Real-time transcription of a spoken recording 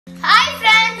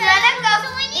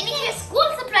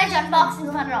surprise unboxing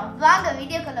பண்றோம். வாங்க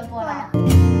வீடியோக்குள்ள போலாம்.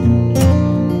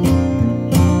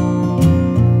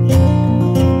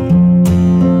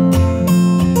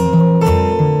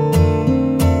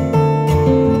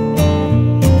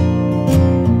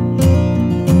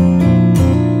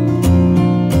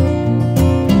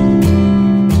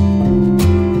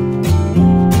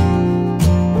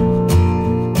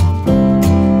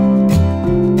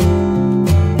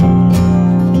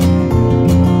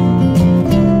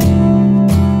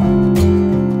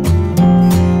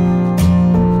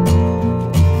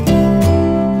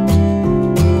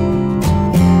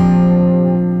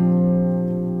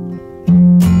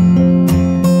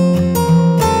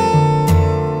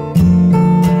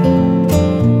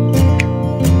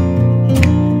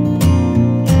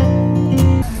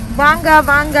 வாங்க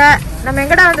வாங்க நம்ம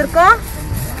எங்கடா வந்திருக்கோம்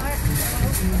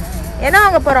என்ன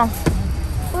வாங்க போறோம்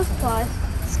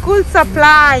school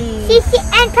supply CC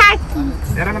and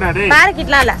parakeet இறங்கடா டேய்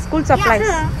parakeetலாம் இல்ல school supplies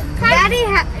Daddy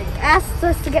asked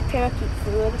us to get parakeet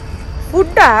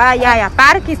food yeah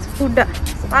parakeet food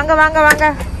வாங்க வாங்க வாங்க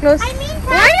close I mean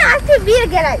why ask me to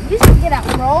get out? You should get out,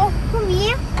 bro. Come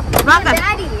here. வாங்க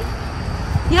Daddy.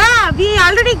 yeah we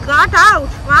already got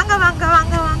out வாங்க வாங்க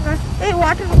வாங்க வாங்க ஏய்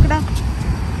water இருக்குடா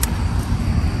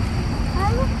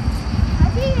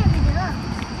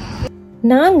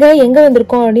நாங்கள் எங்கே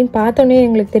வந்திருக்கோம் அப்படின்னு பார்த்தோன்னே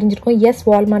எங்களுக்கு தெரிஞ்சிருக்கோம் எஸ்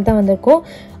வால்மார்ட் தான் வந்திருக்கோம்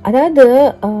அதாவது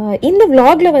இந்த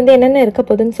விலாகில் வந்து என்னென்ன இருக்க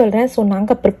போகுதுன்னு சொல்கிறேன் ஸோ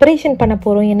நாங்கள் ப்ரிப்பரேஷன் பண்ண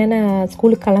போகிறோம் என்னென்ன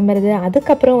ஸ்கூலுக்கு கிளம்புறது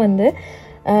அதுக்கப்புறம் வந்து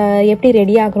எப்படி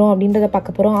ரெடி ஆகிறோம் அப்படின்றத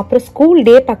பார்க்க போகிறோம் அப்புறம் ஸ்கூல்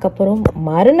டே பார்க்க போகிறோம்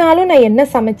மறுநாளும் நான் என்ன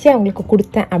சமைச்சு அவங்களுக்கு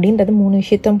கொடுத்தேன் அப்படின்றது 3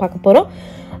 விஷயத்தையும் பார்க்க போகிறோம்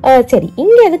சரி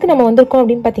இங்கே எதுக்கு நம்ம வந்திருக்கோம்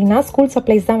அப்படின்னு பார்த்தீங்கன்னா ஸ்கூல்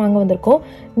சப்ளைஸ் தான் வாங்க வந்திருக்கோம்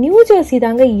நியூ ஜெர்சி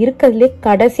தாங்க இருக்கிறதுலே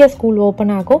கடைசியாக ஸ்கூல்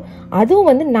ஓப்பன் ஆகும் அதுவும்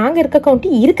வந்து நாங்கள் இருக்க கவுண்டி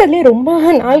இருக்கிறதுலே ரொம்ப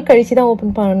நாள் கழிச்சு தான்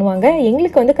ஓப்பன் பண்ணுவாங்க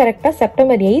எங்களுக்கு வந்து கரெக்டாக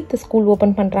செப்டம்பர் 8 ஸ்கூல்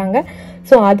ஓப்பன் பண்ணுறாங்க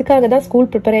ஸோ அதுக்காக தான் ஸ்கூல்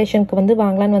ப்ரிப்பரேஷனுக்கு வந்து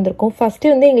வாங்கலான்னு வந்திருக்கோம்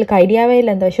ஃபஸ்ட்டு வந்து எங்களுக்கு ஐடியாவே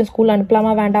இல்லை இந்த வருஷம் ஸ்கூல்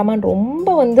அனுப்பலாமா வேண்டாமான்னு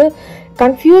ரொம்ப வந்து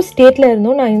கன்ஃபியூஸ் ஸ்டேட்டில்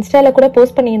இருந்தோம் நான் இன்ஸ்டாவில் கூட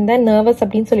போஸ்ட் பண்ணியிருந்தேன் நர்வஸ்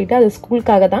அப்படின்னு சொல்லிட்டு அது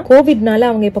ஸ்கூலுக்காக தான் கோவிட்னால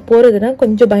அவங்க இப்போ போகிறதுனா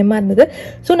கொஞ்சம் பயமாக இருந்தது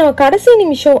ஸோ நம்ம கடைசி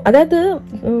நிமிஷம் அதாவது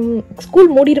ஸ்கூல்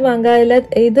மூடிடுவாங்க இல்லை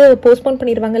இது போஸ்ட்போன்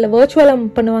பண்ணிடுவாங்க இல்லை வர்ச்சுவலாக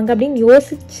பண்ணுவாங்க அப்படின்னு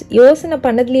யோசனை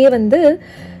பண்ணதுலேயே வந்து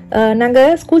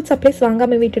நாங்கள் ஸ்கூல் சப்ளைஸ்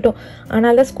வாங்காமல் விட்டுட்டோம்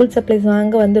அதனால தான் ஸ்கூல் சப்ளைஸ்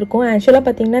வாங்க வந்திருக்கோம் ஆக்சுவலாக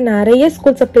பார்த்தீங்கன்னா நிறைய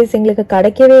ஸ்கூல் சப்ளைஸ் எங்களுக்கு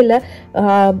கிடைக்கவே இல்லை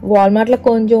வால்மார்ட்டில்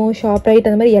கொஞ்சம் ஷாப் ரைட்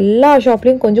அந்த மாதிரி எல்லா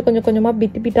ஷாப்லேயும் கொஞ்சமாக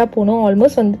பிட்டாக போனோம்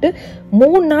ஆல்மோஸ்ட் வந்துட்டு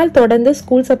 3 நாள் தொடர்ந்து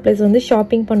ஸ்கூல் சப்ளைஸ் வந்து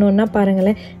ஷாப்பிங் பண்ணோன்னா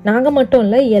பாருங்களேன் நாங்கள் மட்டும்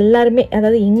இல்லை எல்லாருமே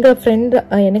அதாவது எங்கள் ஃப்ரெண்ட்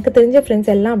எனக்கு தெரிஞ்ச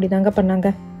ஃப்ரெண்ட்ஸ் எல்லாம் அப்படி தாங்க பண்ணாங்க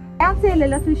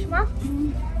இல்லை சுஷ்மா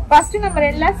ஃபர்ஸ்ட் நம்ம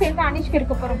எல்லாம் சேர்ந்து அனிஷ்க்கு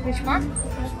எடுக்க போகிறோம் சுஷ்மா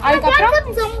அதுக்கப்புறம்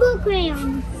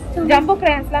jumbo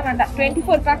crayons la venda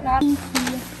 24 pack normal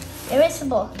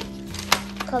Erasable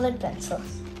colored pencils.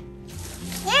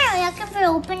 Yeah, we have to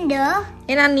open the.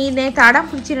 ஏனா நீ நேத்து அடம்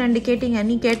புடிச்சி ரெண்டு கேட்டிங்க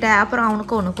நீ கேட்ட அப்புறம்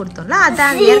அவனுக்கு ஒன்னு கொடுத்தோம்ல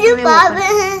அதான்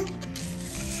ஏற்கனவே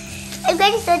I'm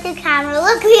going to set the camera.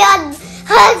 Look, we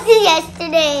hugged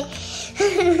yesterday.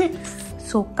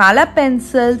 So color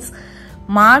pencils,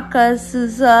 markers,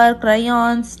 scissor,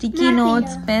 crayons, sticky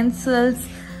notes, pencils,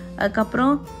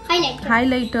 அதுக்கப்புறம்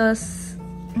highlighters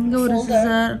இங்க ஒரு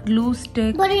scissor, glue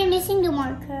stick. But you're missing the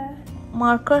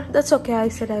marker. That's okay. I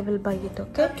said I will buy it,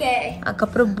 okay? Okay.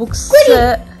 அதுக்கப்புறம் books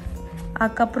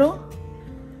அதுக்கப்புறம்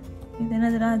இது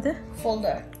என்னதுடா அது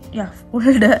Folder. யா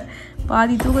folder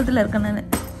பாதி தூக்கத்துல இருக்கேன்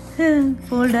நான்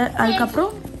folder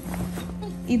அதுக்கப்புறம்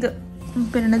இது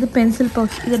பேர் என்னது பென்சில்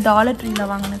பவுச் இது டாலர்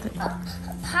ட்ரீல வாங்கினது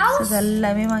இது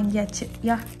எல்லாமே வாங்கியாச்சு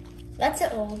யா That's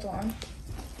an old one.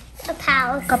 A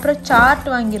palace. அப்புறம் சார்ட்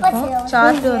வாங்கியிருக்கோம்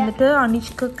சார்ட் வந்துட்டு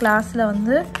அனிஷ்க்கு கிளாஸில்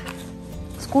வந்து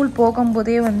ஸ்கூல்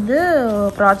போகும்போதே வந்து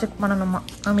ப்ராஜெக்ட் பண்ணணுமா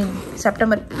ஐ மீன்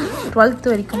செப்டம்பர் 12th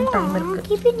வரைக்கும் டைம்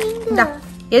இருக்கு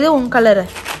எது உன் கலரு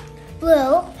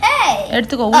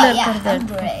எடுத்துக்கோ உள்ள இருக்கிறது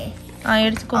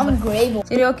எடுத்துக்கோங்க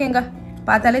சரி ஓகேங்க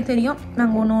பார்த்தாலே தெரியும்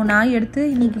நாங்கள் ஒன்று எடுத்து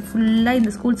இன்னைக்கு ஃபுல்லாக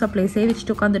இந்த ஸ்கூல் சப்ளைஸே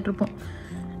வச்சுட்டு உட்காந்துட்ருப்போம்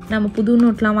நம்ம புது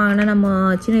நோட்லாம் வாங்கினா நம்ம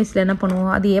சின்ன வயசில் என்ன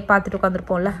பண்ணுவோம் அதையே பார்த்துட்டு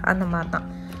உட்காந்துருப்போம்ல அந்த மாதிரி தான்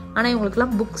ஆனால்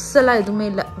இவங்களுக்குலாம் புக்ஸ் எல்லாம் எதுவுமே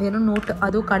இல்லை வெறும் நோட்டு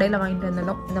அதுவும் கடையில் வாங்கிட்டு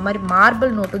வந்தோம் இந்த மாதிரி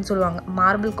மார்பிள் நோட்டுன்னு சொல்லுவாங்க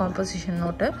மார்பிள் காம்போசிஷன்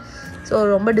நோட்டு ஸோ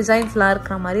ரொம்ப டிசைன்ஸ்லாம்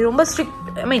இருக்கிற மாதிரி ரொம்ப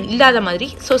ஸ்ட்ரிக்ட் ஐ மீன் இல்லாத மாதிரி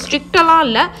ஸோ ஸ்ட்ரிக்டெல்லாம்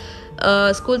இல்லை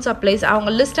ஸ்கூல் சப்ளைஸ்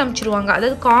அவங்க லிஸ்ட் அனுப்பிச்சிருவாங்க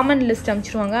அதாவது காமன் லிஸ்ட்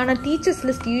அனுப்பிச்சிருவாங்க ஆனால் டீச்சர்ஸ்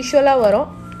லிஸ்ட் யூஸ்வலாக வரும்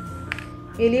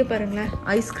வெளியே பாருங்களேன்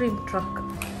ஐஸ்கிரீம் ட்ரக்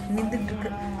நின்றுட்டு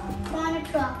இருக்கு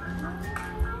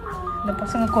இந்த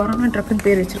பசங்க கொரோனா ட்ரக்குன்னு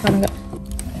பேர் வச்சுருக்காங்க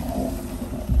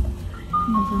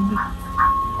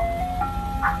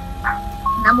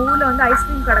நம்ம ஊரில் வந்து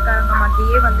ஐஸ்கிரீம் கடைக்காரங்க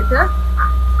மாதிரியே வந்துட்டு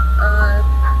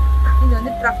இது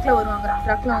வந்து ட்ரக்கில் வருவாங்க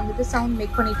ட்ரக்கில் வந்துட்டு சவுண்ட்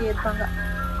மேக் பண்ணிகிட்டே இருப்பாங்க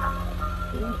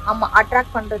ஆமாம்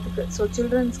அட்ராக்ட் பண்ணுறதுக்கு. ஸோ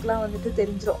சில்ட்ரன்ஸ்க்குலாம் வந்துட்டு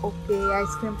தெரிஞ்சிடும் ஓகே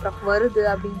ஐஸ்கிரீம் ட்ரக் வருது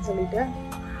அப்படின்னு சொல்லிட்டு.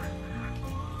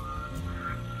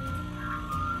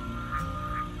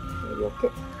 சரி ஓகே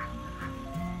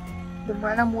இது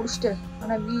வேணால் முடிச்சுட்டு,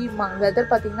 ஆனால்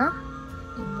வெதர் பார்த்தீங்கன்னா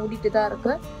மூடிட்டு தான்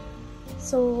இருக்கு.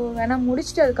 ஸோ வேணால்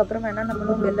முடிச்சுட்டு அதுக்கப்புறம் வேணால்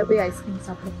நம்மளும் வெளில போய் ஐஸ்கிரீம்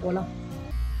சாப்பிட போகலாம்.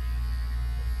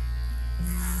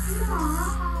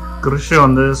 கிருஷ்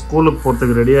வந்து ஸ்கூலுக்கு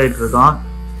போகிறதுக்கு ரெடி ஆகிட்டு இருக்கான்.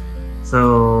 ஸோ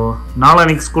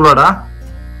நாளைக்கு ஸ்கூலாடா?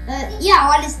 யா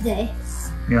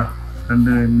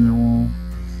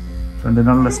 2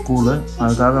 நாளில் ஸ்கூலு.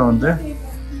 அதுக்காக வந்து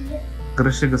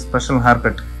கிருஷுக்கு special hair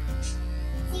cut.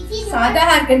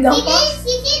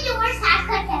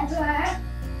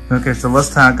 Okay so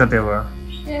first hair cut எவர்.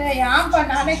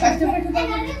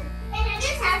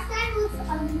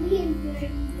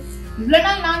 இவ்வளவு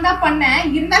நாள் நான் தான் பண்ணேன்,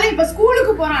 இருந்தாலும் இப்ப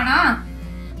ஸ்கூலுக்கு போறானா,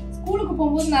 ஸ்கூலுக்கு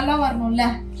போகும்போது நல்லா வரணும்ல.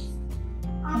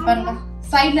 பாருங்க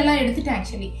சைடுல எல்லாம் எடுத்துட்டேன்.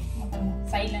 ஆக்சுவலி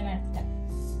சைடுல எல்லாம் எடுத்துட்டேன்.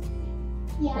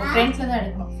 ஃப்ரண்ட்ல தான்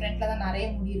எடுக்கணும். ஃப்ரண்ட்ல தான் நிறைய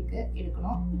முடி இருக்கு,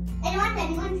 எடுக்கணும்.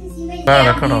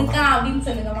 அப்படின்னு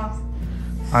சொல்லுங்கம்மா.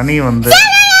 அனி வந்து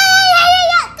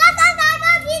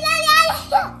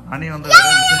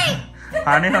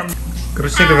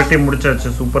கிருஷிக்கு வெட்டி முடிச்சாச்சு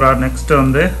சூப்பரா. நெக்ஸ்ட்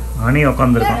வந்து அனி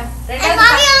உட்காந்துருக்கான்.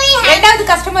 ரெண்டாவது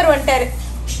கஸ்டமர் வந்துட்டாரு.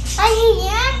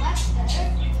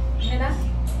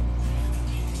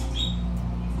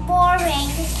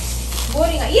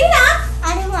 போரிங்கா இல்ல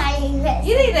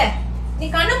நீ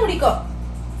கண்ணு முடிக்கோ.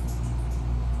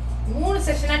 3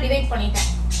 செக்ஷனா டிவைட் பண்ணிட்டேன்.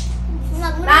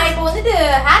 நான் இப்போ வந்துட்டு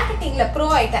ஹேர் கட்டிங்ல ப்ரோ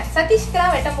ஆயிட்டேன்.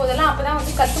 சதீஷ்க்குலாம் வெட்டும் போதெல்லாம் அப்பதான்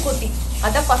வந்து கத்து கொட்டி,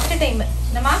 அதான் ஃபர்ஸ்ட் டைம்.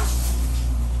 என்னமா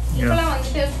இப்பெல்லாம்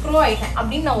வந்துட்டு ப்ரோ ஆயிட்டேன்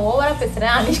அப்படின்னு நான் ஓவரா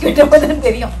பேசுறேன். அனிஷ் கிட்ட போதான்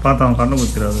தெரியும். பார்த்தா கண்ணு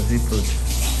குத்திராது சீப்பு.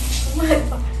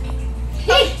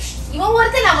 இவன்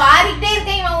ஒருத்தன் நான் வாரிக்கிட்டே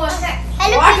இருக்கேன். இவன் ஒருத்தன்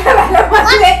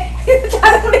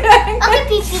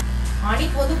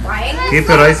அனிக்கு வந்து பயங்கர. Keep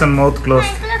your eyes and mouth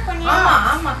closed. ஆமா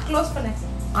ஆமா க்ளோஸ் பண்ணு.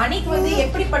 அனிக்கு வந்து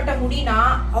எப்படிப்பட்ட முடினா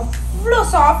அவ்வளோ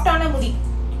சாஃப்டான முடி,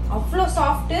 அவ்வளோ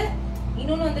சாஃப்ட்.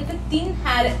 இன்னொன்னு வந்துட்டு தின்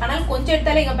ஹேர். ஆனால் கொஞ்சம்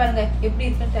எடுத்தாலே இங்க பாருங்க எப்படி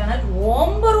இருக்குன்னு. ஆனால்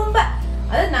ரொம்ப ரொம்ப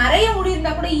அது நிறைய முடி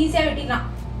இருந்தா கூட ஈஸியா வெட்டிடலாம்.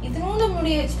 இதுனூண்டு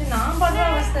முடிய வச்சுட்டு நான் பண்ற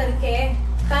அவஸ்தை இருக்கே.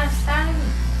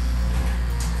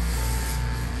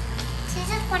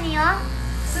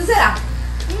 சிசரா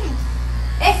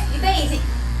இதான் easy.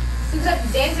 Scissor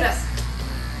dangerous.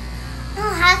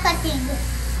 Hair cutting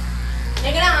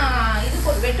எங்கனா இது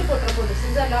போட்டு வெட்டு போட்டுற போது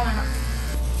சிசர்லாம் வேணாம்.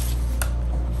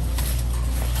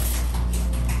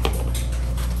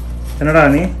 என்னடா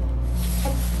நீ?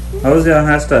 How is your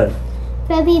hairstyle?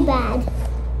 Very bad.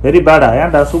 Very bad.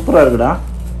 ஏன்டா சூப்பரா இருக்குடா.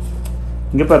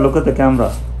 இங்க பாரு, look at the camera.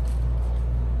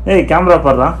 Hey, camera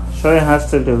பாருடா. Show your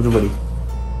hairstyle to everybody.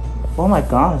 Oh my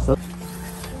god. So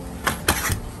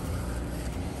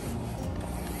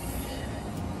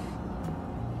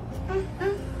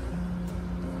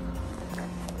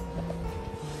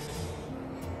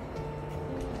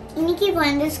இன்னைக்கு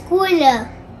வந்து school.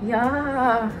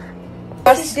 Yeah.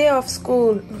 First day of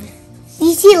school.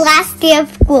 This is last day of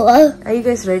school. Are you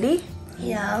guys ready?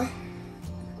 Yeah.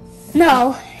 No,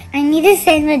 I need to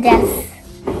change my dress.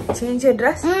 Change your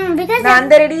dress? Because நான்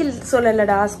அந்த ready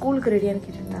சொல்லலடா, ஸ்கூலுக்கு ரெடியான்னு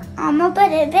கேட்டேன்டா. ஆமா,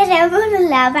 but everyone will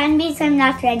love and because I'm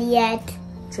not ready yet.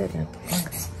 சரி.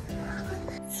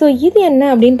 So இது என்ன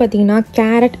அப்படின்னு பார்த்தீங்கன்னா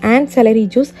carat and salary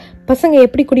juice. பசங்க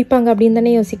எப்படி குடிப்பாங்க அப்படின்னு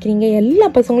தானே யோசிக்கிறீங்க. எல்லா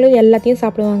பசங்களும் எல்லாத்தையும்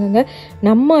சாப்பிடுவாங்கங்க.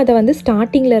 நம்ம அதை வந்து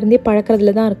ஸ்டார்டிங்லேருந்தே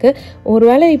பழக்கிறதுல தான் இருக்குது.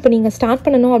 ஒருவேளை இப்போ நீங்கள் ஸ்டார்ட்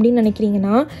பண்ணணும் அப்படின்னு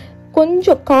நினைக்கிறீங்கன்னா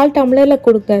கொஞ்சம் 1/4 டம்ளரில்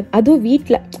கொடுங்க. அதுவும்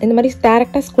வீட்டில் இந்த மாதிரி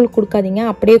டேரெக்டாக ஸ்கூலுக்கு கொடுக்காதீங்க,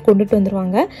 அப்படியே கொண்டுட்டு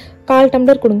வந்துடுவாங்க. 1/4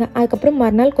 டம்ளர் கொடுங்க. அதுக்கப்புறம்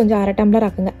மறுநாள் கொஞ்சம் 1/2 டம்ளர்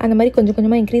ஆக்குங்க. அந்த மாதிரி கொஞ்சம்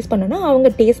கொஞ்சமாக இன்க்ரீஸ் பண்ணோன்னா அவங்க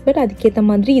டேஸ்ட் பட் அதுக்கேற்ற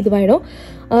மாதிரி இதுவாகிடும்.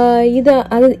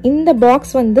 இந்த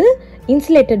பாக்ஸ் வந்து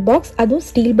இன்சுலேட்டட் பாக்ஸ், அதுவும்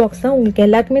ஸ்டீல் பாக்ஸ் தான். உங்களுக்கு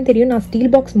எல்லாருக்குமே தெரியும், நான்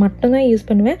ஸ்டீல் பாக்ஸ் மட்டும்தான் யூஸ்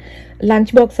பண்ணுவேன்.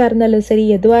 லஞ்ச் பாக்ஸாக இருந்தாலும் சரி,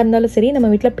 எதுவாக இருந்தாலும் சரி. நம்ம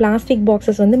வீட்டில் பிளாஸ்டிக்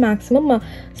பாக்ஸஸ் வந்து மேக்ஸிமம்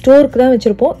ஸ்டோருக்கு தான்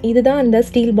வச்சுருப்போம். இதுதான் அந்த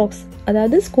ஸ்டீல் பாக்ஸ்,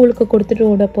 அதாவது ஸ்கூலுக்கு கொடுத்துட்டு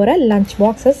ஓட போகிற லஞ்ச்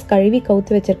பாக்ஸஸ். கழுவி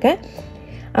கவுத்து வச்சுருக்கேன்.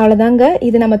 அவ்வளோதாங்க.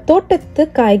 இது நம்ம தோட்டத்து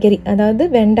காய்கறி, அதாவது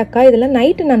வெண்டைக்காய். இதெல்லாம்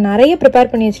நைட்டு நான் நிறைய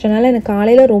ப்ரிப்பேர் பண்ணி வச்சிட்டனால எனக்கு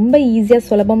காலையில் ரொம்ப ஈஸியாக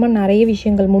சுலபமாக நிறைய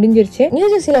விஷயங்கள் முடிஞ்சிருச்சு. நியூ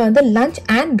ஜெர்சியில் வந்து லஞ்ச்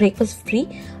அண்ட் பிரேக்ஃபாஸ்ட் ஃப்ரீ.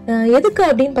 எதுக்கு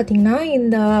அப்படின்னு பார்த்தீங்கன்னா,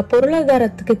 இந்த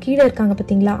பொருளாதாரத்துக்கு கீழே இருக்காங்க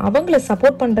பார்த்தீங்களா, அவங்கள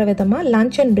சப்போர்ட் பண்ணுற விதமாக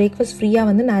லஞ்ச் அண்ட் பிரேக்ஃபாஸ்ட் ஃப்ரீயாக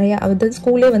வந்து நிறையா, அதாவது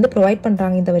ஸ்கூலே வந்து ப்ரொவைட்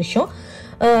பண்ணுறாங்க இந்த வருஷம்.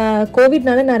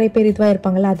 கோவிட்னால நிறைய பேர் இதுவாக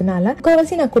இருப்பாங்கல்ல, அதனால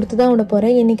முக்கால்வாசி நான் கொடுத்து தான் விட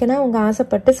போகிறேன். என்றைக்குன்னா அவங்க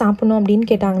ஆசைப்பட்டு சாப்பிடணும் அப்படின்னு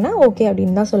கேட்டாங்கன்னா ஓகே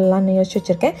அப்படின்னு தான் சொல்லலாம்னு யோசிச்சு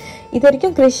வச்சுருக்கேன். இது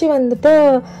வரைக்கும் கிறிஷ் வந்துட்டு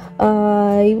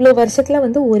இவ்வளோ வருஷத்தில்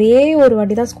வந்து ஒரே ஒரு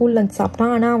வாட்டி தான் ஸ்கூல் லஞ்ச்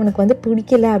சாப்பிட்டான். ஆனால் அவனுக்கு வந்து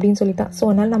பிடிக்கல அப்படின்னு சொல்லிட்டான். ஸோ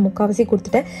அதனால் நான் முக்கால்வாசி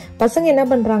கொடுத்துட்டேன். பசங்க என்ன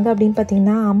பண்ணுறாங்க அப்படின்னு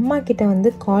பார்த்தீங்கன்னா அம்மா கிட்ட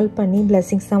வந்து கால் பண்ணி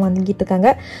பிளெஸிங்ஸ் தான் வாங்கிட்டு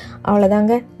இருக்காங்க.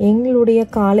 அவ்வளோதாங்க, எங்களுடைய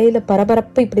காலையில்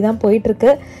பரபரப்பு இப்படி தான்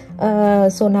போயிட்டுருக்கு.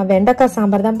 ஸோ நான் வெண்டைக்காய்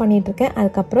சாம்பார் தான் பண்ணிகிட்ருக்கேன்.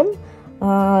 அதுக்கப்புறம்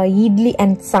இட்லி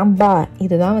அண்ட் சாம்பார்,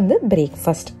 இதுதான் வந்து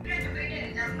பிரேக்ஃபாஸ்ட்.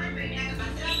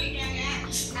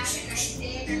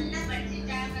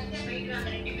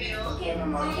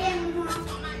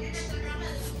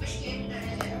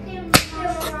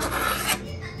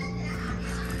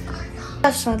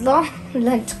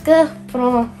 லஞ்சுக்கு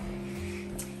அப்புறம்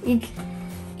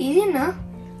இது என்ன?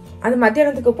 அது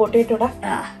மத்தியானத்துக்கு பொட்டேட்டோடா,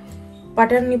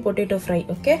 பட்டாணி பொட்டேட்டோ ஃப்ரை.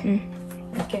 Okay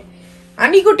okay.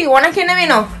 அண்டிக்குட்டி உனக்கு என்ன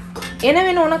வேணும்? என்ன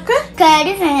வேணும் உனக்கு?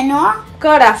 கறி வேணும்.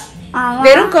 கேர்டா?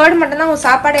 வெறும் கேர்டு மட்டும் தான் உன்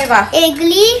சாப்பாடே வா?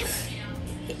 இட்லி.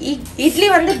 இட்லி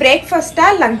வந்து பிரேக்ஃபாஸ்டா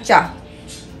லஞ்சா?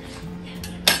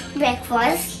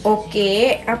 பிரேக்ஃபாஸ்ட். ஓகே.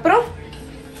 அப்புறம்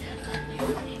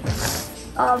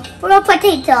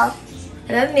பொட்டேட்டோ.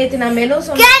 அதாவது நேத்து நான் மெனு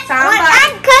சொன்னேன்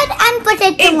sambar curd and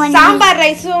potato one. Sambar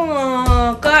ரைஸும்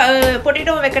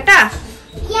பொட்டேட்டோவும் வைக்கட்டா?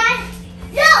 Yes.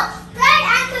 No, curd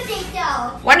and potato.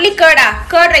 Only கேர்டா?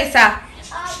 Curd Raiza?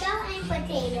 No and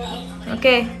potato.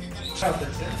 Okay.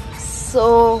 So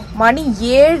மணி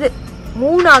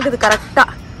 7:03 ஆகுது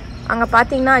கரெக்டாக. அங்கே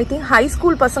பார்த்தீங்கன்னா ஐ திங்க் ஹை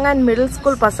ஸ்கூல் பசங்க அண்ட் மிடில்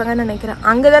ஸ்கூல் பசங்கன்னு நினைக்கிறேன்.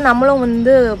 அங்கே தான் நம்மளும்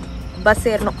வந்து பஸ்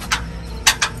ஏறணும்.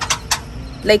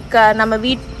 லைக் நம்ம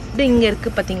வீடு இங்கே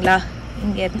இருக்குது பார்த்தீங்களா,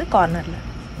 இங்கேருந்து கார்னரில்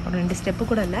ஒரு 2 ஸ்டெப்பு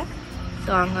கூட இல்லை.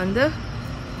 ஸோ அங்கே வந்து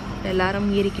எல்லாரும்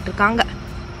ஏறிக்கிட்டு இருக்காங்க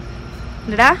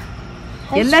இல்லைடா?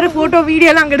 எல்லாரும் ஃபோட்டோ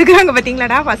வீடியோலாம் அங்கே எடுக்கிறாங்க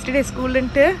பார்த்தீங்களாடா, ஃபர்ஸ்ட் டே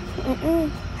ஸ்கூலுன்ட்டு.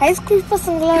 ஹை ஸ்கூல்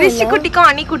பசங்களா? கிறிஷ் குட்டிக்கும்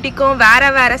அனி குட்டிக்கும் வேற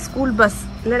வேற ஸ்கூல் பஸ்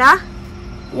இல்லைடா?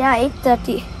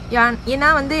 8:30. ஏன்னா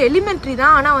வந்து எலிமெண்ட்ரி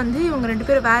தான், ஆனால் வந்து இவங்க 2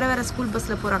 பேரும் வேறு வேறு ஸ்கூல்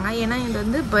பஸ்ஸில் போகிறாங்க. ஏன்னா இது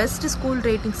வந்து best school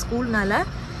rating ஸ்கூல்னால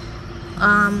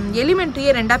எலிமெண்ட்ரியே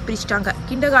 2ஆக பிரிச்சிட்டாங்க.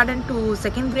 Kinder garden to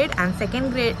 2nd grade and 2nd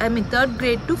grade, I mean 3rd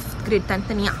grade to 5th grade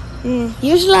தனித்தனியாக.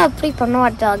 யூஸ்வலாக அப்படி பண்ண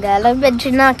மாட்டாங்க.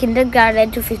 எலிமெண்ட்ரினா kinder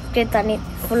garden to 5th grade தனி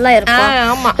ஃபுல்லாக இருக்கும்.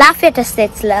 ஆமாம், லாஃபியட்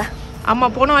எஸ்டேட்ஸில்.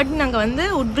 ஆமாம், போன வாட்டி நாங்கள் வந்து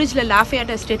உட்பிரிட்ஜில்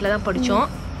லாஃபியட் எஸ்டேட்டில் தான் படித்தோம்.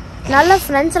 நல்ல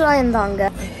ஃப்ரெண்ட்ஸ் எல்லாம் இருந்தாங்க.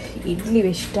 இட்லி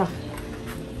வச்சுட்டா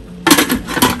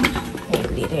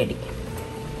இட்லி ரெடி.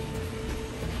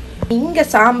 இங்கே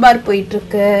சாம்பார்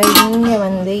போயிட்டுருக்கு, இங்கே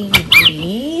வந்து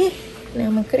இட்லி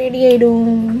நமக்கு ரெடி ஆகிடும்.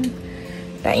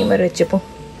 டைமர் வச்சுப்போம்.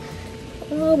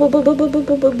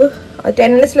 10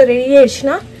 minutesல ரெடி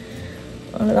ஆயிடுச்சுன்னா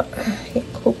அவ்வளோதான்.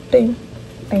 குக் டைம்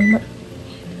டைமர்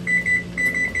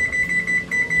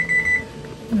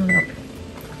அவ்வளோதான்.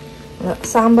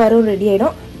 சாம்பாரும் ரெடி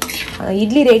ஆகிடும்.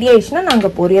 இட்லி ரெடி ஆயிடுச்சுன்னா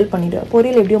நாங்கள் பொரியல் பண்ணிவிடுவோம்.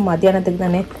 பொரியல் எப்படியும் மத்தியானத்துக்கு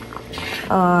தானே,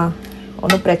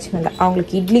 ஒன்றும் பிரச்சனை இல்லை.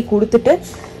 அவங்களுக்கு இட்லி கொடுத்துட்டு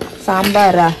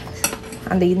சாம்பார்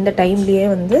அந்த இந்த டைம்லேயே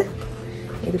வந்து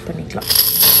இது பண்ணிக்கலாம்.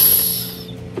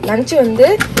 லஞ்சு வந்து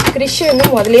கிறிஷ் வந்து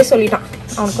முதலே சொல்லிட்டான்,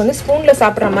 அவனுக்கு வந்து ஸ்பூனில்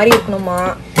சாப்பிட்ற மாதிரி இருக்கணுமா,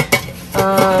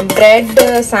 ப்ரெட்டு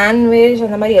சாண்ட்விச்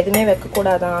அந்த மாதிரி எதுவுமே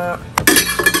வைக்கக்கூடாதான்.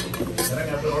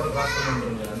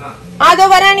 அதோ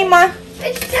வரானிம்மா.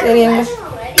 சரி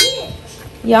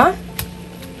யா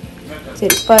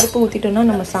சரி, பருப்பு ஊற்றிட்டோன்னா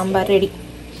நம்ம சாம்பார் ரெடி.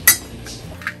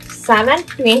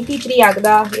 7:23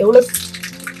 ஆகுதா? எவ்வளோ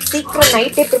சீக்கிரம்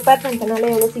நைட்டே ப்ரிப்பேர் பண்ணிட்டனால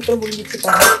எவ்வளோ சீக்கிரம்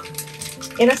முடிஞ்சிச்சுட்டாங்க.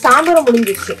 ஏன்னா சாம்பாரும்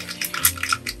முடிஞ்சிச்சு.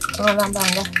 அதான்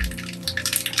பாங்க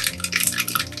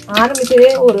ஆரம்பிச்சதே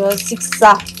ஒரு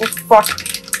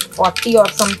 6:40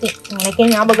 ஆர் சம்திங், எனக்கே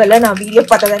ஞாபகம் இல்லை. நான் வீடியோ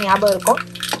பார்த்தா தான் ஞாபகம் இருக்கும்.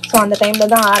 ஸோ அந்த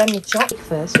டைமில் தான் ஆரம்பித்தோம்.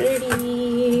 ஃபர்ஸ்ட் ரெடி,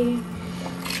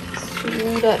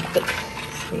 சூடாக இருக்கு.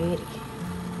 சரி,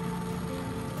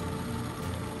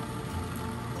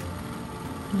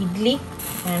 இட்லி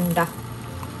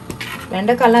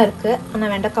வெண்டைக்காய்லாம் இருக்குது.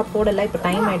 ஆனால் வெண்டைக்காய் போடலை, இப்போ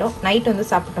டைம் ஆகிடும். நைட் வந்து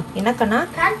சாப்பிட்டோம். என்னக்கண்ணா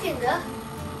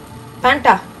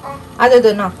பேண்டா?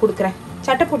 அது நான் கொடுக்குறேன்.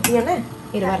 சட்டை போட்டியானே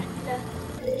இரு வர.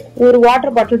 ஒரு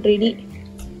வாட்டர் பாட்டில் ரெடி.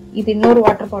 இது இன்னொரு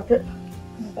வாட்டர் பாட்டில்.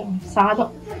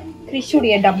 சாதம்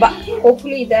கிறிஷுடைய டப்பா.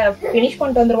 ஹோப்ஃபுல்லி இதை ஃபினிஷ்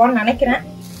பண்ணிட்டு வந்துடுவான்னு நினைக்கிறேன்.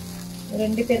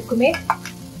 2 பேருக்குமே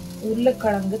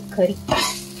உருளைக்கிழங்கு கறி,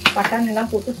 பட்டாணிலாம்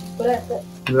போட்டு சூப்பராக இருக்கு.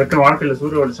 இது வரைக்கும் வாழ்க்கையில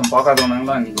சூரிய வெளிச்சம்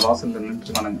பார்க்காதவங்க எங்களுக்கு வாசல்ல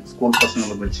நின்றுட்டு ஸ்கூல்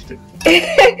பசங்களை வச்சுட்டு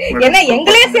ஏன்னா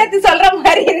எங்களே சேர்த்து சொல்ற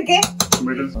மாதிரி இருக்கு.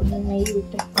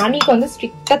 அன்னைக்கு வந்து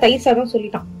ஸ்ட்ரிக்டா தயிர் சாதம்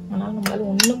சொல்லிட்டான். அதனால நம்மளால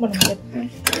ஒண்ணும் பண்ண முடியாது.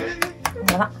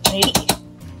 அவ்வளவுதான், ரெடி.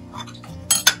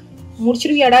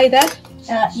 முடிச்சிருவியாடா இத?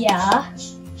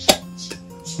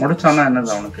 முடிச்சானா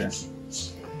என்னது அவனுக்கு?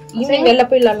 ஈவினிங் வெளில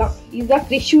போய் விளையாடலாம். இதுதான்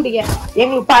கிறிஷுடைய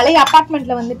எங்களுக்கு பழைய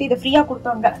அபார்ட்மெண்ட்ல வந்துட்டு இதை ஃப்ரீயா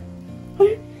கொடுத்தாங்க.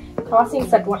 கிராசிங்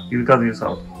செட் 1 இதுக்காக யூஸ்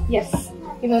ஆகும். எஸ்,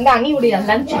 இது வந்து அனியுடைய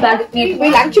லஞ்ச் பேக். நேற்று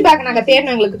போய் லஞ்ச் பேக் நாங்க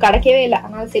தேடினோம், எங்களுக்கு கிடைக்கவே இல்லை.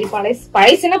 அதனால சரி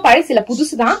பழசுன்னா பழசு இல்ல,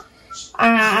 புதுசுதான்.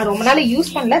 ரொம்ப நாள்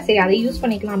யூஸ் பண்ணல, சரி அதை யூஸ்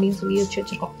பண்ணிக்கலாம் அப்படின்னு சொல்லி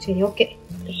வச்சிருக்கோம். சரி ஓகே.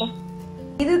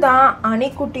 இதுதான்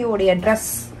அணிக்குட்டியோடைய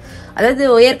ட்ரெஸ். அதாவது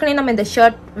ஏற்கனவே நம்ம இந்த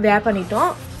ஷர்ட் வேர்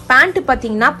பண்ணிட்டோம். பேண்ட்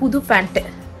பார்த்தீங்கன்னா புது பேண்ட்டு.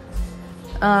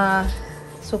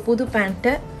 ஸோ புது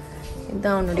பேண்ட்டு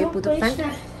இதுதான் அவனுடைய புது பேண்ட்.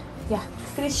 யா,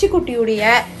 கிறிஷு குட்டியுடைய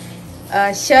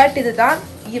ஷர்ட் இதுதான்.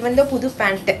 இது வந்து புது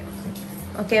பேண்ட்டு.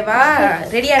 ஓகேவா?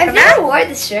 ரெடியா இருக்கா? I've never wore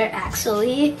this shirt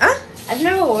actually. I've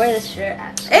never wore this shirt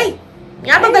actually. ஏய்,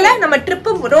 ஞாபகம் இல்ல? நம்ம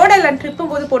ரோடெல்லாம்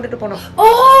ட்ரிப்பும் போது போட்டுட்டு போனோம்.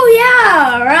 Oh yeah,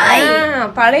 right.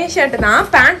 பழைய ஷர்ட் தான்,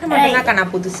 பேண்ட் மட்டும் தான் கண்ணா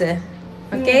புதுசு.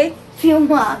 Okay, few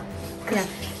more.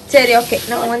 சரி ஓகே.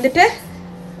 நம்ம வந்துட்டு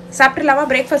சாப்பிட்டுலாமா?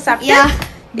 பிரேக்ஃபாஸ்ட் சாப்பிட்டு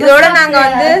இதோட நாங்க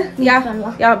வந்து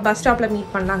யா பஸ் ஸ்டாப்ல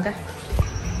மீட் பண்ணலாங்க.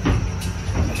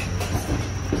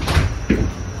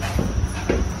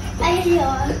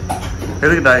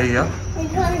 எதுக்குடா ஐயா?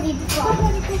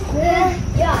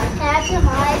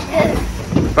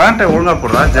 பேண்ட் ஒழுங்கா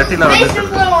போடுறா, ஜட்டில வந்து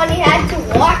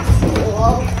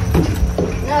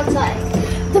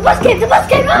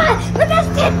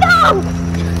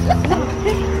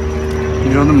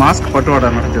இங்க வந்து மாஸ்க் பட்டுவாடா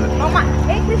நடக்குது. ஆமா.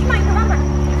 ஏய் கிருஷ்ணா இங்க வாங்க.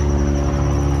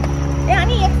 ஏய்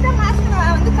அனி எக்ஸ்ட்ரா மாஸ்க்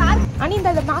வந்து கார் அனி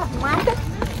இந்த மாஸ்க்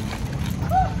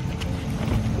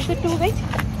இது டூ வெயிட்.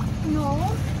 No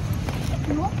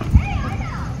no.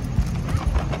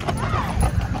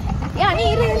 ஏய் அனி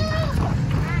இரு.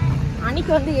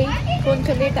 அனிக்கு வந்து 8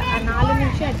 கொஞ்சம் லேட், 4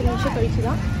 நிமிஷம் 8 நிமிஷம் கழிச்சு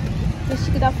தான்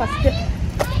கிருஷ்க்கு தான் first.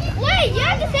 Wait, you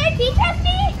have the same teacher as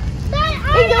me?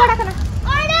 இங்க வாடா கண்ணா.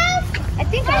 I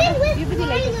think I you really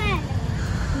like it.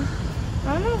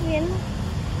 I don't know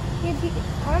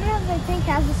if I think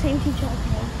has the same teacher as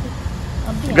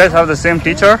me. You guys have the same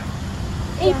teacher?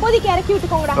 ஏய் இப்போதைக்கு இறக்கி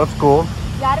விட்டுக்கோங்கடா. That's cool.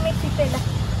 யாருமே seat இல்ல.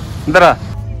 இந்தடா.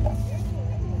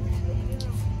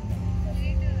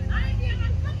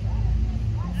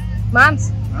 Moms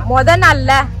முத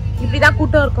நாள்ல இப்படிதான்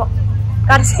கூட்டம் இருக்கும்.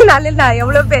 கடைசி நாள் இல்ல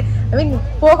எவ்வளவு பேர், ஐ மீன்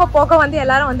போக போக வந்து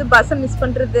எல்லாரும் வந்து பஸ் மிஸ்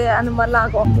பண்றது அந்த மாதிரிலாம்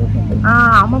ஆகும்.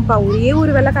 ஆமாப்பா, ஒரே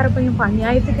ஒரு வெள்ளைக்கார பையன்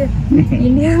அநியாயத்துக்கு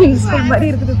இந்தியன் ஸ்கூல் மாதிரி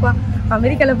இருக்குதுப்பா.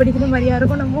 அமெரிக்கால படிக்கிற மாதிரியா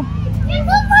இருக்கும். நம்ம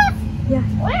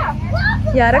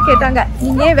யாரோ கேட்டாங்க,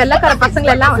 நீங்க வெள்ளைக்கார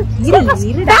பசங்களை எல்லாம்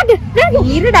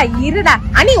இருடா இருடா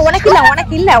அனி உனக்கு இல்ல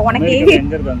உனக்கு இல்ல உனக்கு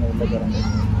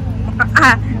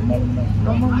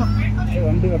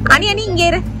அனி அனி இங்க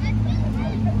இரு.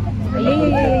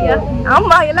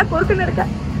 ஆமா எல்லாம் குறுக்குன்னு இருக்க.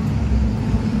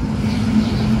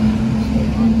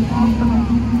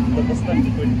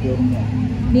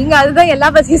 நீங்க அதுதான் எல்லா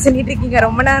பஸ்ஸையும் சொல்லிட்டு இருக்கீங்க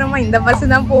ரொம்ப நேரமா. இந்த பஸ்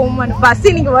தான் போகுமா? பஸ்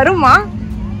இன்னைக்கு வருமா?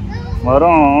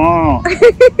 வரும்.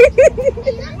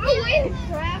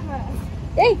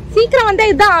 ஏய் சீக்கிரம் வந்தா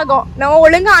இதுதான் ஆகும். நம்ம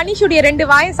ஒழுங்கா அனிஷுடைய 2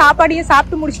 வாயும் சாப்பாடையும்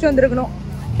சாப்பிட்டு முடிச்சுட்டு வந்திருக்கணும்.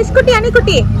 குட்டி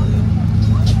அனிக்குட்டி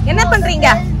என்ன பண்றீங்க?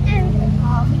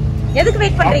 எதுக்கு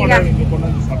வெயிட் பண்றீங்க?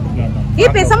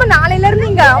 ஏய் பேசாம நாளையில இருந்து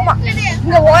இங்க ஆமா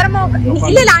இங்க ஓரமா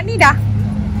இல்ல அண்ணிடா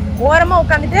ஓரமா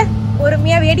உட்காந்துட்டு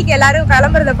பொறுமையா வேடிக்கை எல்லாரும்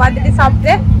கிளம்புறத பார்த்துட்டு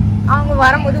சாப்பிட்டு அவங்க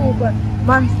வரும்போது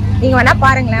நீங்க வேணா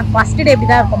பாருங்களேன். ஃபர்ஸ்ட் டே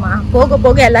இப்படிதான் இருக்குமா? போக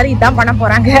போக எல்லாரும் இதான் பண்ண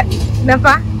போறாங்க.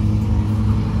 என்னப்பா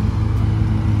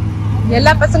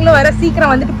எல்லா பசங்களும் வர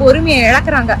சீக்கிரம் வந்துட்டு பொறுமையை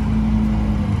இழக்குறாங்க.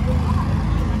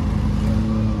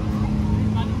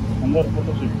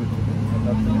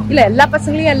 இல்ல எல்லா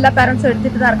பசங்களையும் எல்லா பேரண்ட்ஸும்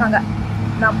எடுத்துட்டு தான் இருக்காங்க.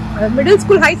 மிடில்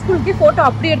ஸ்கூல் ஹை ஸ்கூலுக்கே போட்டோ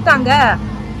அப்படி எடுத்தாங்க.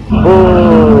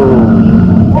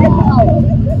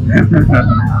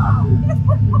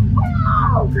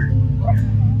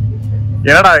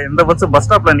 என்னடா இந்த பஸ்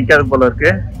ஸ்டாப்ல நிக்காது போல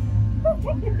இருக்கு.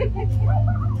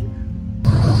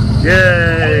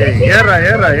 ஏறா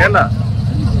ஏறா ஏலா.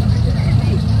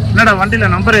 என்னடா வண்டியில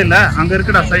நம்பரே இல்ல. அங்க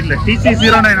இருக்குடா சைடுல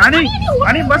TC09. அனி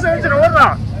அனி பஸ் வச்சு ஓடுறா.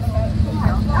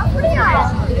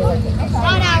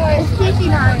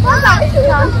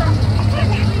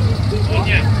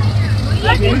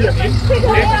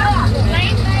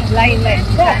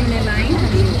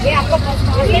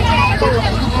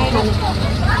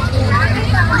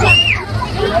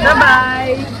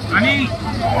 Bye. அனி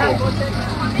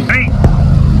அனி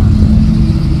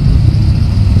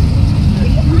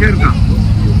இங்க இருக்கான்.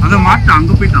 அத மாட்ட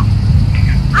அங்க போயிட்டான்.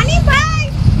 அனி பை.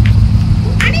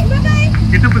 அனி பை.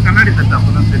 கிட்ட போய் கண்ணாடி தட்டு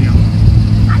அப்பதான் தெரியும்.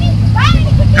 அனி பை.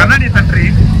 கண்ணாடி தட்டுறி.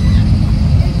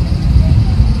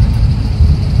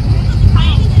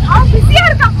 பிஸியா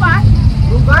இருக்காப்பா.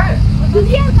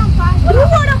 பிஸியா இருக்காப்பா.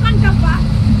 ரூமோட உட்கார்ந்தாப்பா.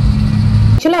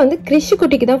 ஆக்சுவலா வந்து கிறிஷு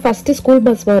குட்டிக்கு தான் ஃபஸ்ட்டு ஸ்கூல்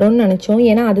பஸ் வரும்னு நினச்சோம்.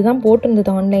 ஏன்னா அதுதான்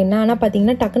போட்டிருந்தது ஆன்லைனில். ஆனால்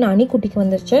பார்த்தீங்கன்னா டக்குன்னு அணிக்குட்டிக்கு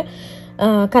வந்துருச்சு.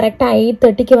 கரெக்டாக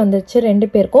 8:30க்கு வந்துருச்சு 2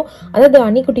 பேருக்கும். அதாவது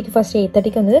அணிக்குட்டிக்கு ஃபஸ்ட்டு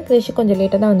 8:30க்கு வந்தது, கிறிஷு கொஞ்சம்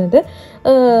லேட்டாக தான் வந்தது.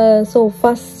 ஸோ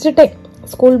ஃபஸ்ட்டு டைம்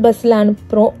ஸ்கூல் பஸ்ஸில்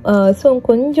அனுப்புகிறோம். ஸோ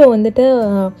கொஞ்சம் வந்துட்டு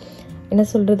என்ன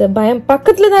சொல்கிறது, பயம்.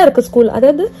 பக்கத்தில் தான் இருக்குது ஸ்கூல்.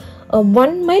 அதாவது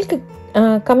 1 மைலுக்கு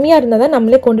கம்மியாக இருந்தால் தான்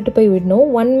நம்மளே கொண்டுட்டு போய் விடணும்.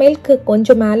 1 மைலுக்கு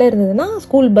கொஞ்சம் மேலே இருந்ததுன்னா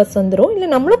ஸ்கூல் பஸ் வந்துடும், இல்லை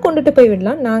நம்மளும் கொண்டுட்டு போய்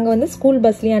விடலாம். நாங்கள் வந்து ஸ்கூல்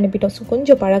பஸ்லேயே அனுப்பிட்டோம். ஸோ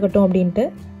கொஞ்சம் பழகட்டும் அப்படின்ட்டு.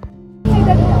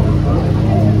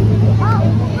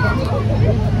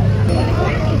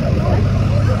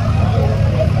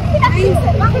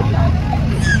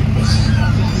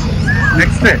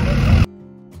 Next day.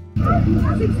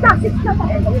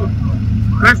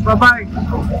 Chris, bye-bye.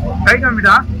 Kai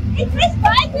kamida? Hey, Chris,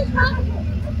 bye, Chris, bye.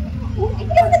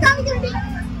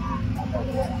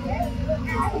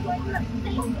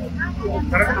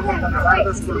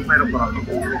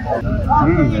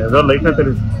 ஏதோ லைட்டா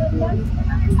தெரியுது.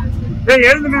 ஏய்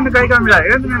எழுந்து நின்று கை காமிடா,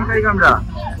 எழுந்து நின்று கை காமிடா,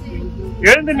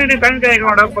 எழுந்து நின்று கை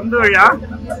காமிடா. பந்து வழியா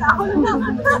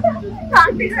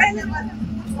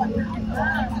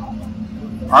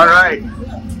ஆல்ரைட்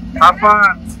பாப்பா.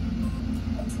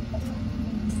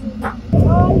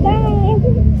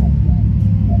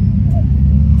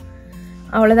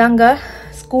 அவ்வளோதாங்க,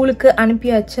 ஸ்கூலுக்கு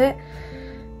அனுப்பியாச்சு.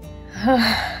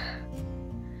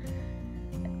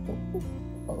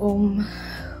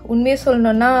 உண்மையை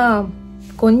சொல்லணும்னா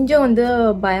கொஞ்சம் வந்து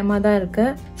பயமாக தான்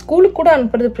இருக்குது. ஸ்கூலுக்கு கூட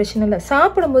அனுப்புறது பிரச்சனை இல்லை,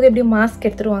 சாப்பிடும்போது எப்படியும் மாஸ்க்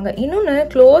எடுத்துருவாங்க. இன்னொன்று,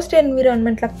 க்ளோஸ்ட்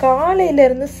என்விரான்மெண்ட்டில்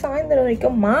காலையிலேருந்து சாயந்தரம்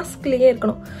வரைக்கும் மாஸ்க்லேயே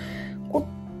இருக்கணும்.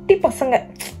 குட்டி பசங்க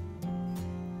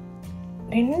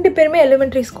 2 பேருமே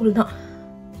எலிமெண்ட்ரி ஸ்கூல் தான்,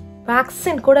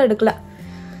 வேக்சின் கூட எடுக்கல.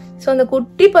 ஸோ அந்த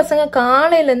குட்டி பசங்க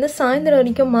காலையிலேருந்து சாயந்தரம்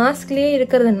வரைக்கும் மாஸ்க்லேயே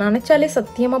இருக்கிறத நினச்சாலே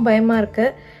சத்தியமாக பயமாக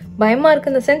இருக்குது. பயமாக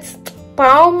இருக்குது இந்த சென்ஸ்,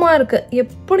 பாவமாக இருக்குது.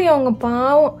 எப்படி அவங்க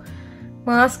பாவம்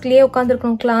மாஸ்க்லேயே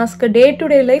உட்காந்துருக்கணும் கிளாஸ்க்கு, டே டு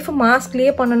டே லைஃப்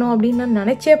மாஸ்க்லேயே பண்ணணும் அப்படின்னு நான்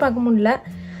நினச்சே பார்க்க முடியல.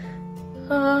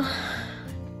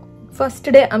 First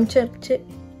day அமிச்சிருச்சு.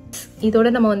 இதோட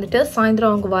நம்ம வந்துட்டு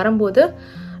சாயந்தரம் அவங்க வரும்போது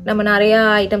நம்ம நிறையா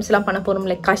ஐட்டம்ஸ்லாம் பண்ண போகிறோம்.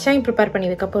 லைக் கஷாயம் ப்ரிப்பேர் பண்ணி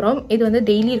வைக்க போகிறோம். இது வந்து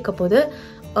டெய்லி இருக்க போது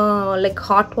லைக்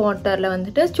ஹாட் வாட்டரில்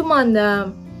வந்துட்டு சும்மா அந்த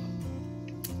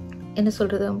என்ன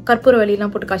சொல்கிறது, கற்பூர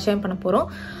வலியெலாம் போட்டு கஷாயம் பண்ண போகிறோம்.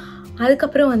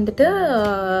 அதுக்கப்புறம் வந்துட்டு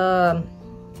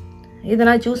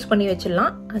இதெல்லாம் ஜூஸ் பண்ணி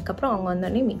வச்சிடலாம். அதுக்கப்புறம் அவங்க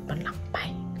வந்தோடனே மீட் பண்ணலாம்.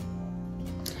 பாய்.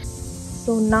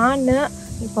 ஸோ நான்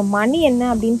இப்போ மணி என்ன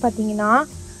அப்படின்னு பார்த்தீங்கன்னா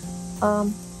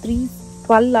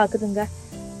 3:12 ஆகுதுங்க.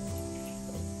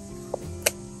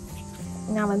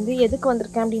 நான் வந்து எதுக்கு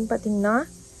வந்திருக்கேன் அப்படின்னு பார்த்தீங்கன்னா,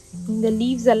 இந்த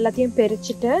லீவ்ஸ் எல்லாத்தையும்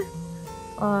பறிச்சுட்டு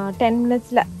 10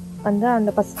 மினிட்ஸில் வந்து அந்த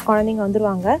குழந்தைங்க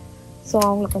வந்துடுவாங்க. ஸோ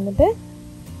அவங்களுக்கு வந்துட்டு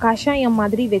கஷாயம்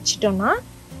மாதிரி வச்சிட்டோன்னா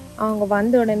அவங்க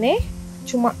வந்த உடனே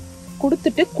சும்மா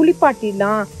கொடுத்துட்டு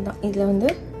குளிப்பாட்டிடலாம். இதில் வந்து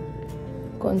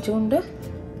கொஞ்சோண்டு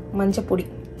மஞ்சப்பொடி.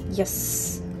 எஸ்,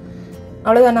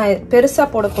 அவ்வளோதான். நான் பெருசாக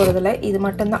போட போகிறதில்ல, இது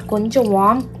மட்டும்தான். கொஞ்சம்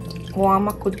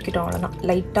வார்மாக குடிக்கிட்டோம், அவ்வளோதான்.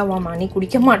 லைட்டாக வார்ம். அணி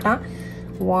குடிக்க மாட்டான்,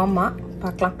 வார்மாக.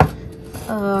 பார்க்கலாம்.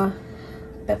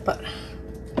 பெப்பர்,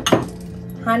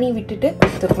 ஹனி விட்டுட்டு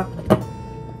கொடுத்துக்கலாம்.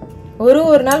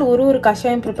 ஒரு நாள் ஒரு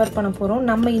கஷாயம் ப்ரிப்பேர் பண்ண போகிறோம்.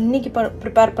 நம்ம இன்றைக்கி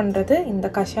ப்ரிப்பேர் பண்ணுறது இந்த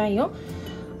கஷாயம்.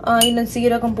 இன்னும்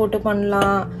சீரகம் போட்டு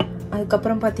பண்ணலாம்.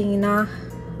 அதுக்கப்புறம் பார்த்தீங்கன்னா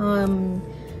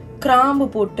கிராம்பு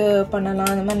போட்டு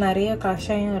பண்ணலாம். அந்த மாதிரி நிறைய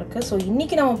கஷாயம் இருக்குது. ஸோ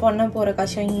இன்றைக்கி நம்ம பண்ண போகிற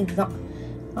கஷாயம் இதுதான்.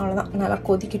 அவ்வளோதான். நல்லா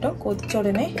கொதிக்கிட்டோம். கொதிச்ச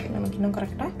உடனே நமக்கு இன்னும்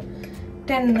கரெக்டாக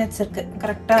 10 மினிட்ஸ் இருக்குது.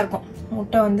 கரெக்டாக இருக்கும்.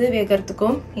 முட்டை வந்து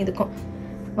வேகிறதுக்கும் இதுக்கும்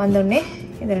வந்தோடனே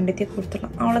இது ரெண்டுத்தையும்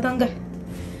கொடுத்துடலாம். அவ்வளோதாங்க.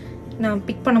 நான்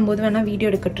பிக் பண்ணும்போது வேணால் வீடியோ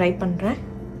எடுக்க ட்ரை பண்ணுறேன்.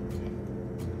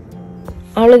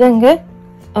 அவ்வளோதாங்க.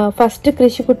 ஃபஸ்ட்டு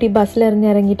கிறிஷுக்குட்டி பஸ்ஸில் இருந்து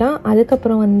இறங்கிட்டான்.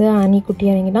 அதுக்கப்புறம் வந்து அணிக்குட்டி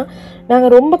இறங்கிட்டான்.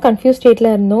 நாங்கள் ரொம்ப கன்ஃபியூஸ்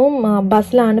ஸ்டேட்டில் இருந்தோம்,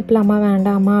 பஸ்ஸில் அனுப்பலாமா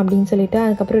வேண்டாமா அப்படின்னு சொல்லிட்டு.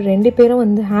 அதுக்கப்புறம் 2 பேரும்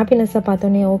வந்து ஹாப்பினஸ்ஸை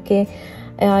பார்த்தோன்னே ஓகே.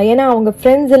 ஏன்னா அவங்க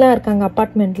ஃப்ரெண்ட்ஸ் எல்லாம் இருக்காங்க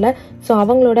அப்பார்ட்மெண்ட்டில். ஸோ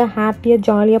அவங்களோட ஹாப்பியாக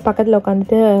ஜாலியாக பக்கத்தில்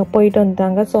உட்காந்துட்டு போயிட்டு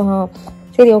வந்துட்டாங்க. ஸோ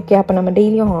சரி ஓகே, அப்போ நம்ம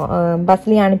டெய்லியும்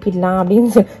பஸ்லேயே அனுப்பிடலாம்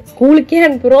அப்படின்னு ஸ்கூலுக்கே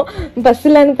அனுப்புகிறோம்,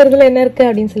 பஸ்ஸில் அனுப்புறதுல என்ன இருக்குது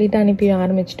அப்படின்னு சொல்லிட்டு அனுப்பி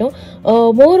ஆரம்பிச்சிட்டோம்.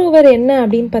 மோரோவர் என்ன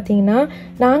அப்படின்னு பார்த்தீங்கன்னா,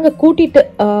 நாங்கள்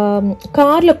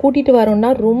காரில் கூட்டிகிட்டு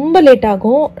வரோம்னா ரொம்ப லேட்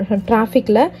ஆகும்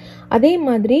டிராஃபிக்கில். அதே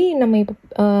மாதிரி நம்ம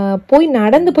இப்போ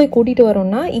நடந்து போய் கூட்டிகிட்டு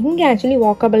வரோம்னா இங்கே ஆக்சுவலி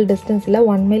வாக்கபிள் டிஸ்டன்ஸில்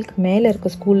 1 மைலுக்கு மேலே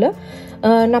இருக்குது ஸ்கூலில்.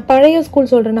 நான் பழைய ஸ்கூல்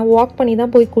சொல்கிறேன், நான் வாக் பண்ணி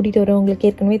தான் போய் கூட்டிகிட்டு வரேன், உங்களுக்கு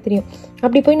ஏற்கனவே தெரியும்.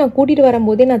 அப்படி போய் நான் கூட்டிகிட்டு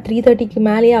வரும்போதே நான் 3:30க்கு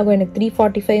மேலேயே ஆகும், எனக்கு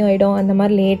 3:45 ஆகிடும், அந்த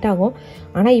மாதிரி லேட் ஆகும்.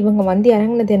 ஆனால் இவங்க வந்து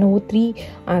இறங்கினது என்னவோ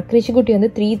கிறிஷுக்குட்டி வந்து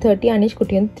 3:30,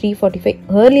 அனிஷ்குட்டி வந்து 3:45.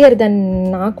 ஏர்லியர் தென்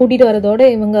நான் கூட்டிகிட்டு வரதோடு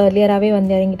இவங்க ஏர்லியராகவே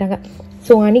வந்து இறங்கிட்டாங்க.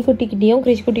 ஸோ அணிக்குட்டிக்கிட்டேயும்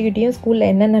கிறிஷுக்குட்டிக்கிட்டேயும் ஸ்கூலில்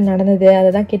என்னென்ன நடந்தது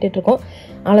அதை தான் கேட்டுட்ருக்கோம்.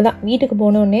 அவ்வளோதான். வீட்டுக்கு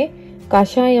போனோடனே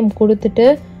கஷாயம் கொடுத்துட்டு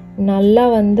நல்லா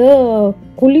வந்து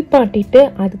குளிப்பாட்டிட்டு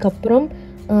அதுக்கப்புறம்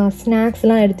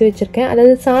ஸ்நாக்ஸ்லாம் எடுத்து வச்சுருக்கேன்.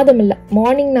 அதாவது சாதம் இல்லை,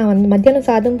 மார்னிங் நான் வந்து மத்தியானம்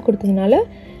சாதம் கொடுத்ததுனால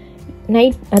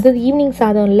நைட், அதாவது ஈவினிங்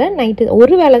சாதம் இல்லை, நைட்டு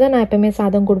ஒரு வேளை தான் நான் எப்போவுமே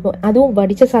சாதம் கொடுப்பேன். அதுவும்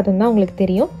வடித்த சாதம் தான், உங்களுக்கு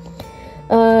தெரியும்.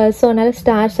 ஸோ அதனால்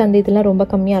ஸ்டார்ச் அந்த இதெல்லாம் ரொம்ப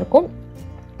கம்மியாக இருக்கும்.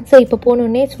 ஸோ இப்போ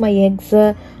போனோடனே சும்மா எக்ஸு,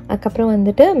 அதுக்கப்புறம்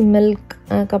வந்துட்டு மில்க்,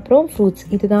 அதுக்கப்புறம் ஃப்ரூட்ஸ்,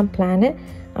 இதுதான் பிளானு.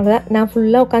 அவ்வளோதான். நான்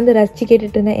ஃபுல்லாக உட்காந்து ரசித்து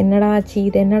கேட்டுட்டு இருந்தேன், என்னடா ஆச்சு,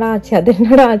 இது என்னடா ஆச்சு, அது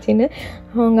என்னடா ஆச்சுன்னு.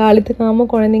 அவங்க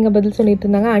அழுத்துக்காமல் குழந்தைங்க பதில் சொல்லிட்டு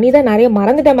இருந்தாங்க. அனிதா நிறைய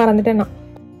மறந்துட்டேன் நான்.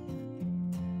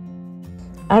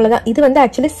 அவ்வளோதான். இது வந்து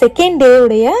ஆக்சுவலி செகண்ட்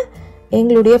டேவுடைய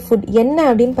எங்களுடைய ஃபுட் என்ன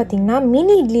அப்படின்னு பார்த்தீங்கன்னா,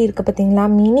 மினி இட்லி இருக்குது பார்த்தீங்களா,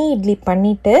 மினி இட்லி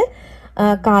பண்ணிவிட்டு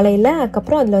காலையில்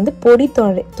அதுக்கப்புறம் அதில் வந்து பொடி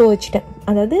துவைச்சிட்டேன்.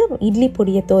 அதாவது இட்லி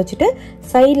பொடியை துவைச்சிட்டு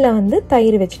சைடில் வந்து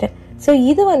தயிர் வச்சுட்டேன். ஸோ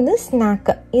இது வந்து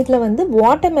ஸ்நாக்கு. இதில் வந்து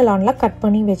வாட்டர்மெலான்லாம் கட்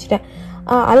பண்ணி வச்சுட்டேன்.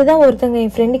 அதுதான் ஒருத்தங்க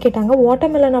என் ஃப்ரெண்டு கேட்டாங்க,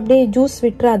 வாட்டர்மெலன் அப்படியே ஜூஸ்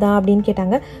விட்டுறாதா அப்படின்னு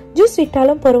கேட்டாங்க. ஜூஸ்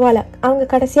விட்டாலும் பரவாயில்ல, அவங்க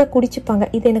கடைசியாக குடிச்சுப்பாங்க.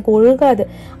 இது எனக்கு ஒழுகாது.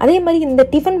 அதே மாதிரி இந்த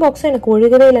டிஃபன் பாக்ஸும் எனக்கு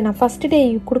ஒழுகவே இல்லை. நான் ஃபஸ்ட்டு டே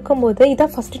கொடுக்கும்போது,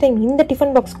 இதான் ஃபஸ்ட்டு டைம் இந்த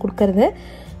டிஃபன் பாக்ஸ் கொடுக்கறது.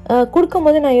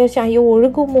 கொடுக்கும்போது நான் யோசிச்சேன், ஐயோ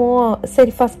ஒழுகுமோ,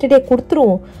 சரி ஃபஸ்ட்டு டே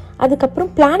கொடுத்துருவோம்,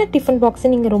 அதுக்கப்புறம் பிளானட் டிஃபன்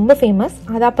பாக்ஸு நீங்கள் ரொம்ப ஃபேமஸ்,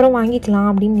 அது அப்புறம் வாங்கிக்கலாம்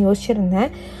அப்படின்னு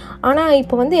யோசிச்சிருந்தேன். ஆனால்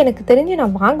இப்போ வந்து எனக்கு தெரிஞ்சு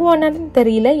நான் வாங்குவானான்னு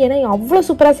தெரியல. ஏன்னா அவ்வளோ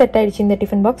சூப்பராக செட் ஆகிடுச்சு இந்த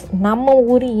டிஃபன் பாக்ஸ். நம்ம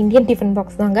ஊர் இந்தியன் டிஃபன்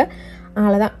பாக்ஸ் தாங்க.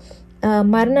 அதனால தான்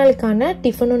மறுநாளுக்கான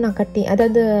டிஃபனும் நான் கட்டி,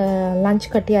 அதாவது லஞ்ச்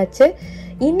கட்டியாச்சு.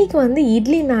 இன்றைக்கி வந்து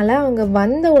இட்லினால் அவங்க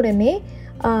வந்த உடனே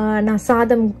நான்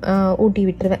சாதம் ஊட்டி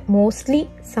விட்டுருவேன். மோஸ்ட்லி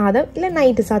சாதம் இல்லை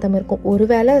நைட்டு சாதம் இருக்கும், ஒரு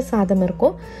வேளை சாதம்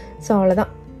இருக்கும். ஸோ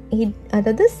அவ்வளோதான்.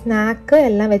 அதாவது ஸ்நாக்கு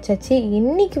எல்லாம் வச்சாச்சு.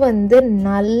 இன்றைக்கி வந்து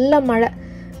நல்ல மழை,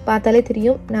 பார்த்தாலே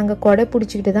தெரியும். நாங்கள் கொடை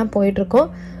பிடிச்சிக்கிட்டு தான் போயிட்டுருக்கோம்.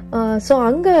 ஸோ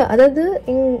அங்கே, அதாவது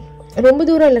ரொம்ப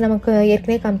தூரம் இல்லை, நமக்கு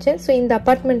ஏற்கனவே காமிச்சேன். ஸோ இந்த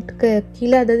அப்பார்ட்மெண்ட்டுக்கு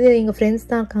கீழே, அதாவது எங்கள் ஃப்ரெண்ட்ஸ்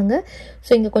தான் இருக்காங்க.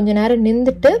 ஸோ இங்கே கொஞ்சம் நேரம்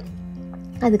நின்றுட்டு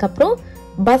அதுக்கப்புறம்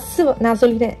பஸ்ஸு, நான்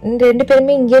சொல்லிட்டேன் 2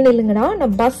 பேருமே இங்கே நில்லுங்கடா,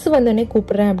 நான் பஸ்ஸு வந்தோடனே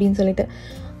கூப்பிட்றேன் அப்படின்னு சொல்லிட்டு.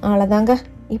 அவ்வளோதாங்க.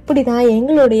 இப்படி தான்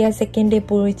எங்களுடைய செகண்ட் டே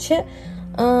போயிடுச்சு.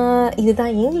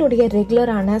 இதுதான் எங்களுடைய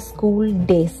ரெகுலரான ஸ்கூல்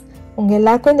டேஸ். உங்கள்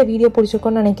எல்லாருக்கும் இந்த வீடியோ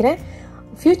பிடிச்சிருக்கோன்னு நினைக்கிறேன்.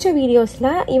 ஃப்யூச்சர் வீடியோஸில்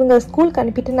இவங்க ஸ்கூலுக்கு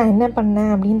அனுப்பிட்டு நான் என்ன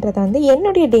பண்ணேன் அப்படின்றத வந்து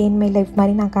என்னுடைய டே இன் மை லைஃப்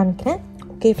மாதிரி நான் காமிக்கிறேன்.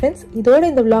 ஓகே ஃப்ரெண்ட்ஸ், இதோட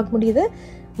இந்த vlog முடியுது.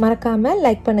 மறக்காமல்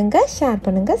லைக் பண்ணுங்கள், ஷேர்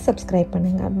பண்ணுங்கள், சப்ஸ்கிரைப்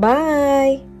பண்ணுங்கள்.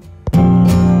 பாய்.